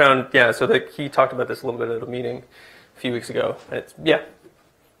 they found, yeah, so he talked about this a little bit at a meeting a few weeks ago. And it's, yeah.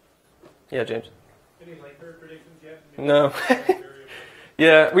 Yeah, James. Any Likert predictions yet? No.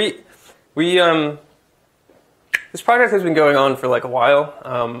 Yeah, we this project has been going on for like a while.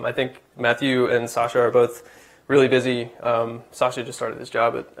 I think Matthew and Sasha are both really busy. Sasha just started this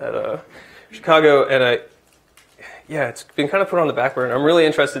job at Chicago, and yeah, it's been kind of put on the back burner. I'm really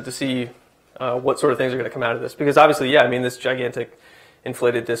interested to see what sort of things are going to come out of this, because obviously, yeah, I mean, this gigantic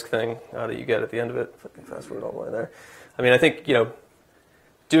inflated disk thing that you get at the end of it. Fast forward all the way there. I mean, I think, you know,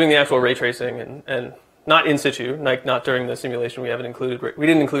 doing the actual ray tracing and not in situ, like not during the simulation, we didn't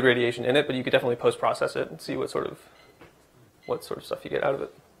include radiation in it, but you could definitely post-process it and see what sort of stuff you get out of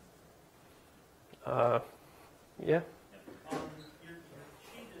it. Yeah. Your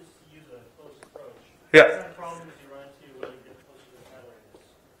sheet is to use a close approach. Yeah. What kind of problems do you run into when you get closer to the tidal radius?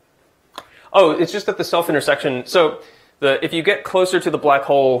 Oh, it's just that the self-intersection. So if you get closer to the black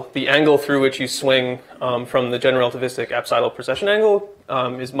hole, the angle through which you swing from the general relativistic apsidal precession angle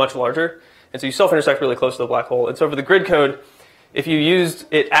is much larger. And so you self-intersect really close to the black hole. And so for the grid code, if you used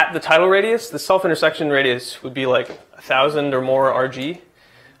it at the tidal radius, the self-intersection radius would be like 1,000 or more RG.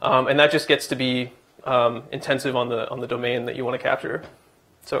 And that just gets to be intensive on the domain that you want to capture.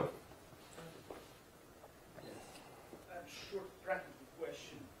 So. Short practical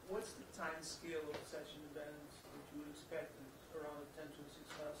question. What's the time scale of such an event that you would expect around 10 to the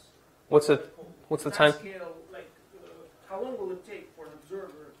 6 hours? What's the time? Scale, like, how long will it take for an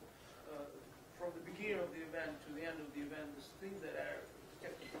observer from the beginning of the event to the end of the event? There's things that are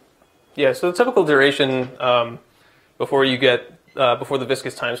technical. Yeah, so the typical duration before the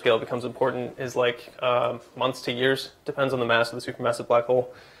viscous timescale becomes important is like months to years. Depends on the mass of the supermassive black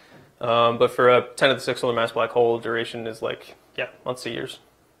hole. But for a 10 to the 6 solar mass black hole, duration is like, yeah, months to years.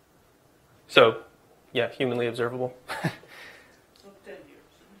 So, yeah, humanly observable. Not 10 years.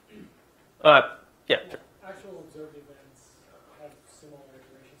 Yeah, sure. Actual observed events have similar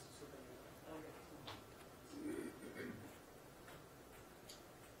durations to super.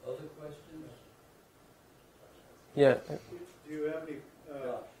 Other questions? Yeah. Do you have any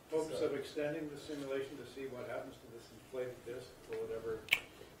hopes of extending the simulation to see what happens to this inflated disk? Will it ever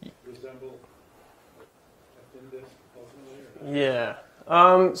resemble a thin disk ultimately? Or not? Yeah.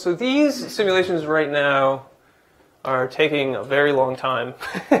 So these simulations right now are taking a very long time.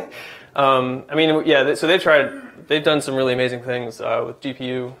 I mean, yeah. So they've done some really amazing things with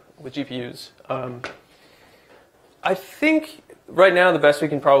GPUs. I think right now the best we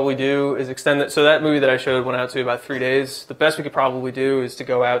can probably do is extend it. So that movie that I showed went out to about 3 days. The best we could probably do is to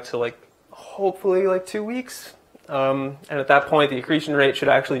go out to like hopefully like 2 weeks. And at that point, the accretion rate should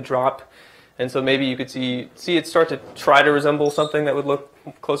actually drop. And so maybe you could see it start to try to resemble something that would look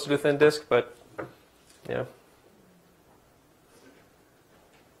closer to a thin disk, but yeah.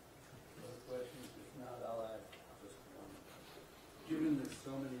 Given there's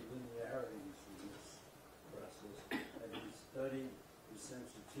so many linearities in this process, have you studied the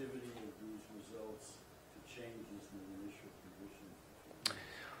sensitivity of these results to changes in the initial conditions?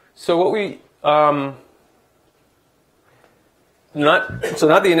 So what we not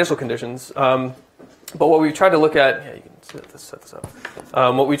the initial conditions, but what we tried to look at. Yeah, you can set this up.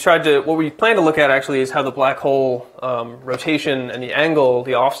 What we plan to look at actually is how the black hole rotation and the angle,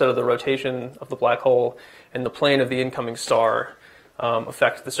 the offset of the rotation of the black hole, and the plane of the incoming star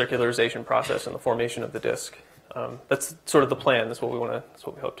affect the circularization process and the formation of the disk. That's sort of the plan. That's what we want to. That's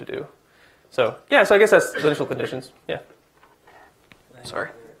what we hope to do. So yeah. So I guess that's the initial conditions. Yeah. Sorry.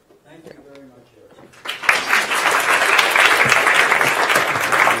 Thank you very much, Eric.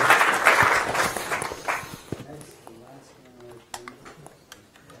 That's the last one I think.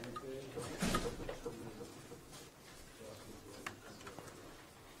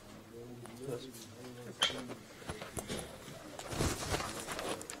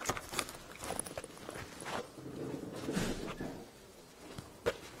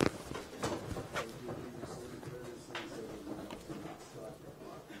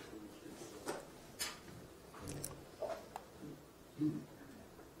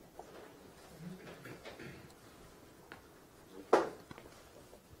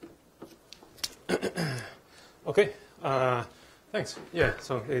 Okay, thanks. Yeah,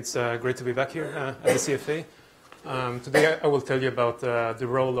 so it's great to be back here at the CFA. Today I will tell you about the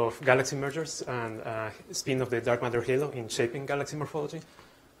role of galaxy mergers and spin of the dark matter halo in shaping galaxy morphology,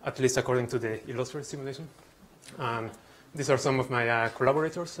 at least according to the illustrated simulation. These are some of my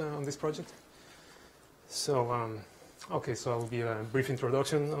collaborators on this project. So, okay, so I will give a brief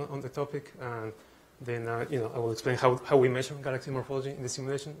introduction on the topic, and then I will explain how we measure galaxy morphology in the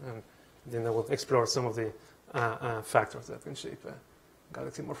simulation, and then I will explore some of the factors that can shape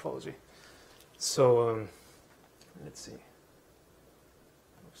galaxy morphology. So let's see.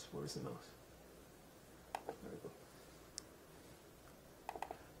 Oops, where is the mouse? There we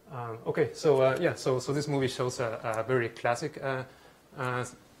go. Okay, so yeah, so this movie shows a very classic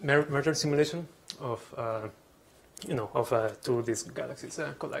merger simulation of two disk galaxies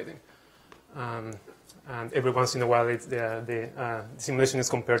colliding. And every once in a while, the simulation is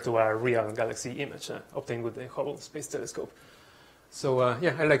compared to a real galaxy image obtained with the Hubble Space Telescope. So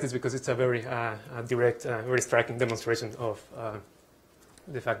yeah, I like this because it's a very direct, very striking demonstration of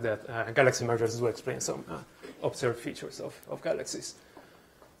the fact that galaxy mergers do explain some observed features of galaxies.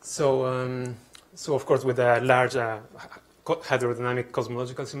 So, so of course, with a large hydrodynamic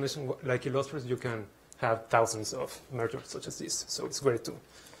cosmological simulation like Illustrious, you can have thousands of mergers such as this. So it's great to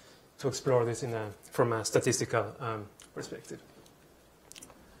explore this from a statistical perspective.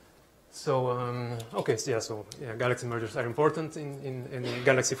 So, okay, so yeah, galaxy mergers are important in the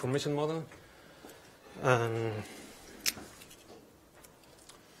galaxy formation model.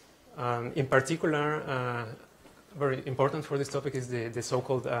 In particular, very important for this topic is the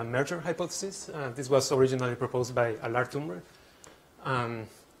so-called merger hypothesis. This was originally proposed by Allard Tumre.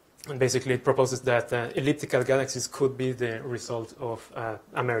 And basically, it proposes that elliptical galaxies could be the result of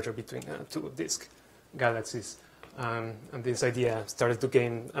a merger between two disk galaxies. And this idea started to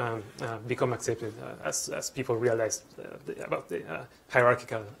become accepted as people realized about the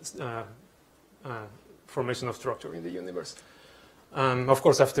hierarchical formation of structure in the universe. Of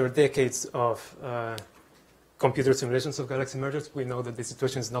course, after decades of computer simulations of galaxy mergers, we know that the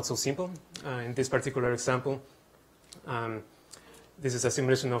situation is not so simple. In this particular example, this is a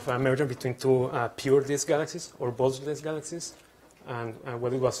simulation of a merger between two pure disk galaxies or bulge disk galaxies. And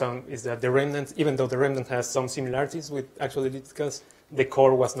what it was found is that the remnant, even though the remnant has some similarities with actual ellipticals, the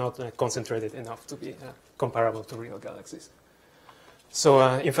core was not concentrated enough to be comparable to real galaxies. So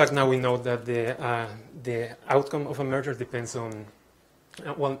in fact, now we know that the outcome of a merger depends on,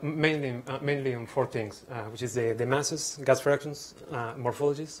 well, mainly on four things, which is the masses, gas fractions,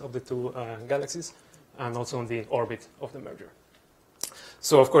 morphologies of the two galaxies, and also on the orbit of the merger.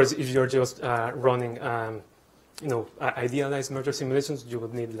 So of course, if you're just running, idealized merger simulations, you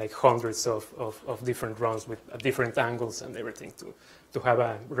would need like hundreds of different runs with different angles and everything to have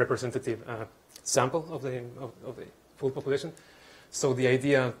a representative sample of the full population. So the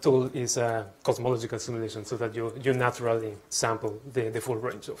idea tool is a cosmological simulation, so that you naturally sample the full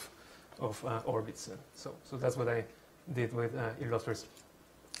range of orbits. So that's what I did with Illustrious.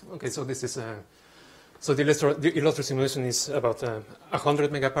 Okay, so this is so the Illustrious simulation is about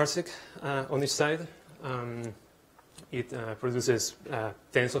 100 megaparsec on each side. It produces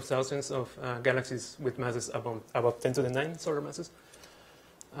tens of thousands of galaxies with masses about 10 to the 9 solar masses.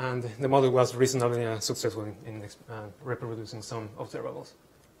 And the model was reasonably successful in reproducing some observables.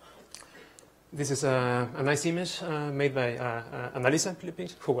 This is a nice image made by Annalisa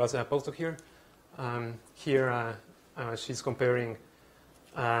Pilipich, who was a postdoc here. Here she's comparing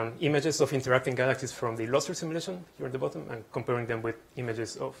images of interacting galaxies from the Illustrious simulation here at the bottom and comparing them with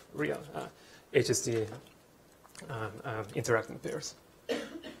images of real HST interacting pairs.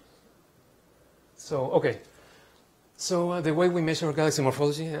 So, okay. So the way we measure galaxy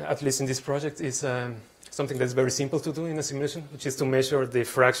morphology, at least in this project, is something that's very simple to do in a simulation, which is to measure the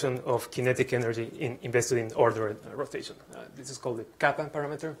fraction of kinetic energy invested in ordered rotation. This is called the kappa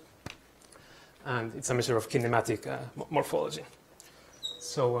parameter, and it's a measure of kinematic morphology.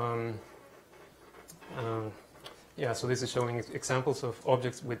 So, yeah, so this is showing examples of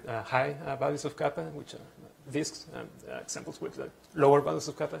objects with high values of kappa, which are disks, and examples with lower values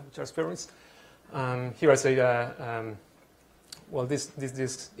of kappa, which are spheroids. Here I say, well, this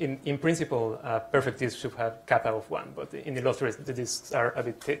disk, in principle, perfect disk should have kappa of 1, but in Illustrious, the disks are a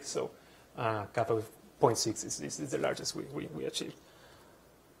bit thick, so kappa of 0.6 is the largest we achieved.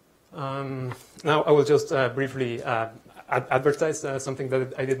 Now I will just briefly advertise something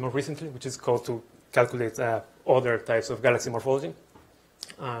that I did more recently, which is called to calculate other types of galaxy morphology.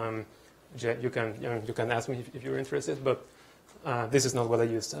 You can ask me if you're interested, but this is not what I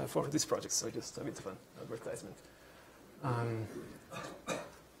used for this project, so just a bit of an advertisement.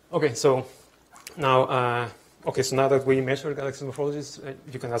 Okay, so now, so now that we measure galaxy morphologies,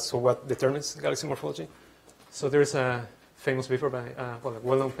 you can ask, so what determines galaxy morphology? So there's a famous paper by, well, a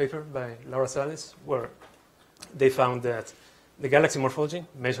well-known paper by Laura Sales, where they found that the galaxy morphology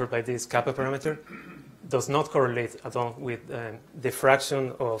measured by this kappa parameter does not correlate at all with the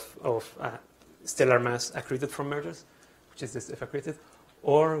fraction of stellar mass accreted from mergers, which is this F accreted,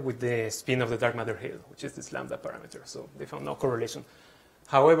 or with the spin of the dark matter halo, which is this lambda parameter. So they found no correlation.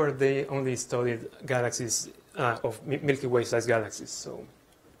 However, they only studied galaxies of Milky Way-sized galaxies. So,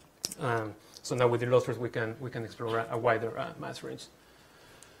 so now with Illustrious, we can explore a wider mass range.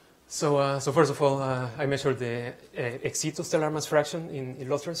 So, so first of all, I measured the ex situ stellar mass fraction in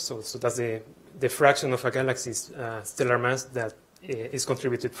Illustrious. So that's the fraction of a galaxy's stellar mass that is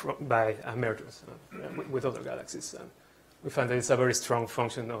contributed by mergers with other galaxies. We find that it's a very strong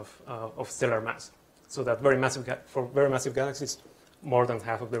function of stellar mass. So that for very massive galaxies, more than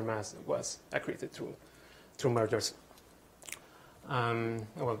half of their mass was accreted through mergers.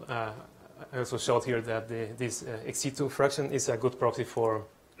 Well, I also showed here that this ex situ fraction is a good proxy for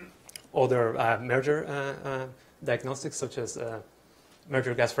other merger diagnostics, such as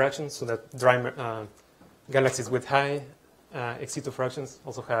merger gas fractions, so that dry galaxies with high ex situ fractions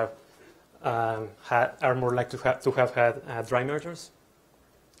also are more likely to have had dry mergers,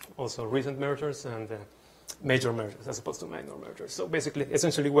 also recent mergers and major mergers as opposed to minor mergers. So basically,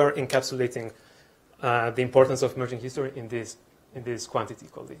 essentially, we're encapsulating the importance of merging history in this quantity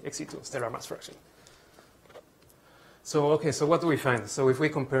called the ex situ stellar mass fraction. So okay, so what do we find? So if we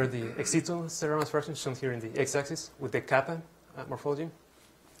compare the ex situ stellar mass fraction shown here in the x-axis with the kappa morphology,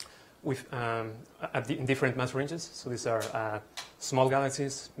 with in different mass ranges. So these are small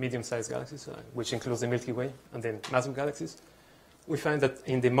galaxies, medium-sized galaxies, which includes the Milky Way, and then massive galaxies. We find that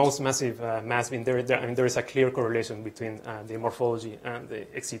in the most massive mass bin, there is a clear correlation between the morphology and the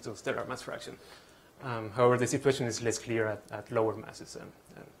ex situ stellar mass fraction. However, the situation is less clear at lower masses,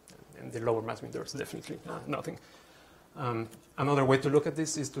 and the lower mass bin, there's definitely nothing. Another way to look at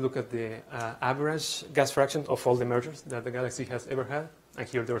this is to look at the average gas fraction of all the mergers that the galaxy has ever had. And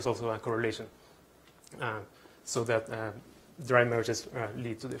here there's also a correlation, so that dry mergers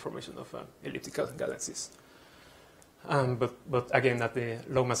lead to the formation of elliptical galaxies. But again, at the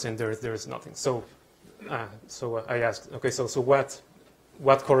low mass end, there is nothing. So, I asked, okay, so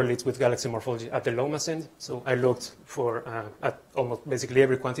what correlates with galaxy morphology at the low mass end? So I looked for at almost basically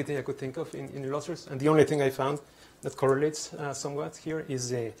every quantity I could think of in Illustrious, and the only thing I found that correlates somewhat here is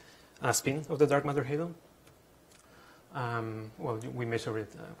the spin of the dark matter halo. Well, we measure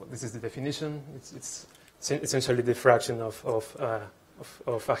it. Well, this is the definition. It's essentially the fraction of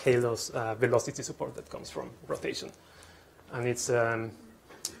a halo's velocity support that comes from rotation, and it's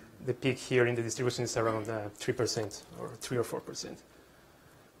the peak here in the distribution is around 3% or 3 or 4%.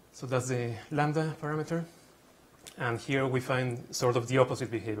 So that's the lambda parameter. And here we find sort of the opposite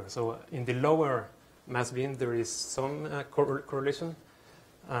behavior. So in the lower mass bin, there is some correlation.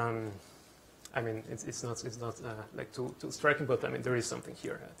 I mean, it's not like too striking, but I mean, there is something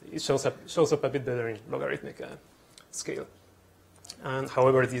here. It shows up a bit better in logarithmic scale. And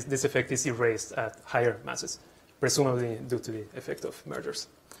however, this effect is erased at higher masses, presumably due to the effect of mergers.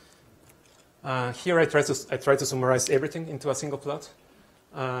 Here I try to summarize everything into a single plot.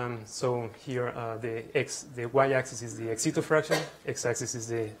 So here the y-axis is the ex situ fraction, x-axis is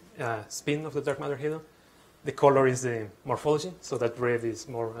the spin of the dark matter halo. The color is the morphology, so that red is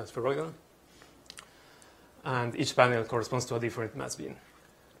more spheroidal. And each panel corresponds to a different mass bin.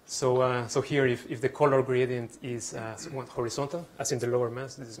 So, so here, if the color gradient is somewhat horizontal, as in the lower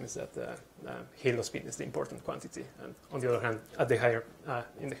mass, this means that halo spin is the important quantity. And on the other hand, at the higher,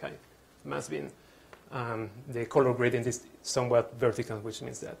 in the high mass bin, the color gradient is somewhat vertical, which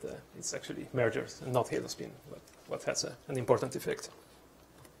means that it's actually mergers and not halo spin, what has an important effect.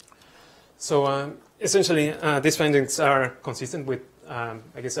 So essentially, these findings are consistent with,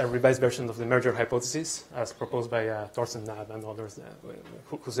 I guess, a revised version of the merger hypothesis as proposed by Thorsten Naab and others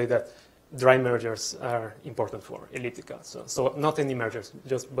who say that dry mergers are important for ellipticals. So not any mergers,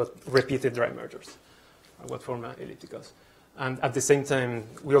 but repeated dry mergers are what form ellipticals. And at the same time,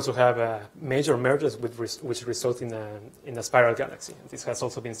 we also have major mergers which result in a spiral galaxy. This has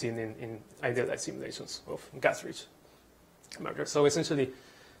also been seen in idealized simulations of gas-rich mergers. So essentially,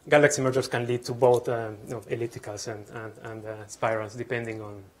 galaxy mergers can lead to both ellipticals and spirals, depending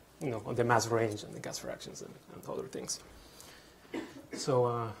on on the mass range and the gas fractions and other things.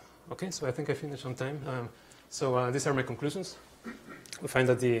 So okay, so I think I finished on time. So these are my conclusions. We find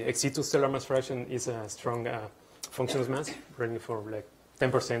that the ex situ stellar mass fraction is a strong function of mass, ranging from like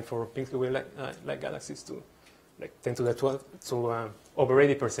 10% for Pinkley wave-like galaxies to like 10 to the 12 to over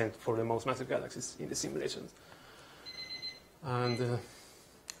 80% for the most massive galaxies in the simulations. And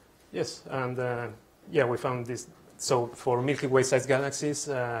yes, and yeah, we found this. So for Milky Way-sized galaxies,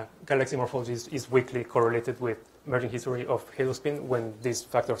 galaxy morphology is weakly correlated with merging history of halo spin when these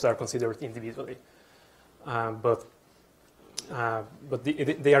factors are considered individually. But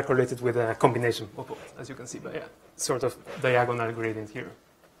they are correlated with a combination of both, as you can see by a sort of diagonal gradient here.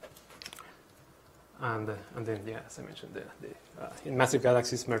 And then, yeah, as I mentioned, in massive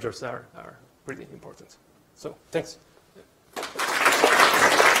galaxies, mergers are pretty important. So, thanks.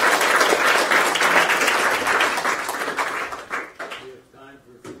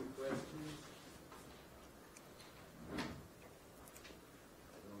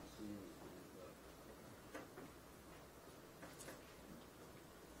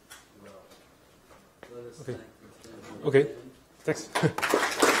 Okay. Okay. Thanks.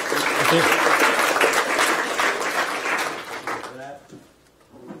 Thank you.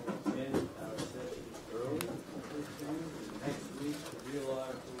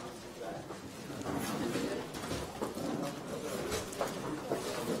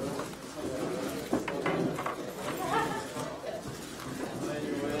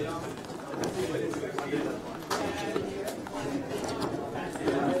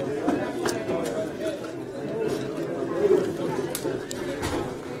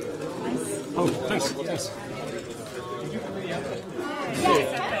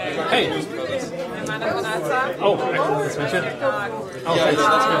 Hey. Oh, nice to meet you. Oh, thanks.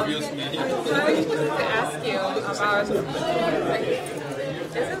 To ask you about,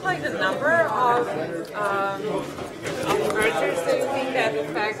 is it like the number of mergers that you think that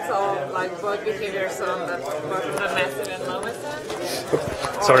affects all like both behaviors on the massive and low massive?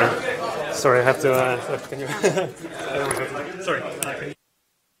 Sorry, I have to. Can you? I don't know. Sorry.